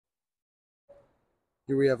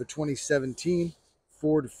Here we have a 2017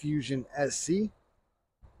 Ford Fusion SE,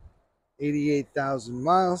 88,000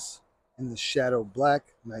 miles in the shadow black.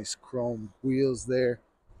 Nice chrome wheels there.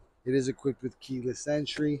 It is equipped with keyless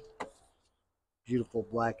entry. Beautiful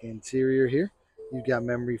black interior here. You've got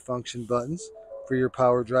memory function buttons for your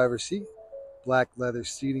power driver seat. Black leather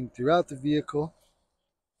seating throughout the vehicle.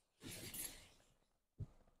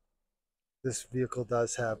 This vehicle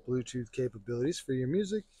does have Bluetooth capabilities for your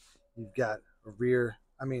music. You've got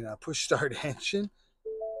a push start engine,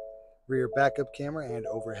 rear backup camera, and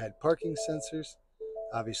overhead parking sensors.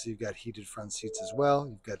 Obviously, you've got heated front seats as well.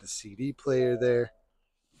 You've got the CD player there.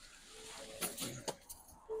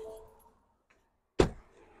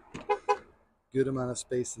 Good amount of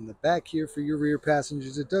space in the back here for your rear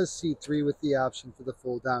passengers. It does seat 3 with the option for the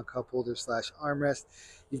fold-down cup holder / armrest.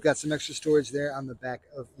 You've got some extra storage there on the back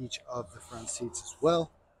of each of the front seats as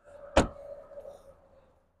well.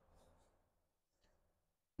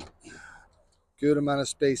 Good amount of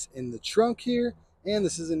space in the trunk here. And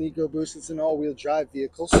this is an EcoBoost. It's an all-wheel drive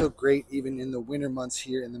vehicle, so great even in the winter months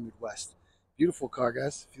here in the Midwest. Beautiful car,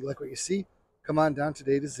 guys. If you like what you see, come on down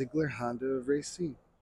today to Zeigler Honda of Racine.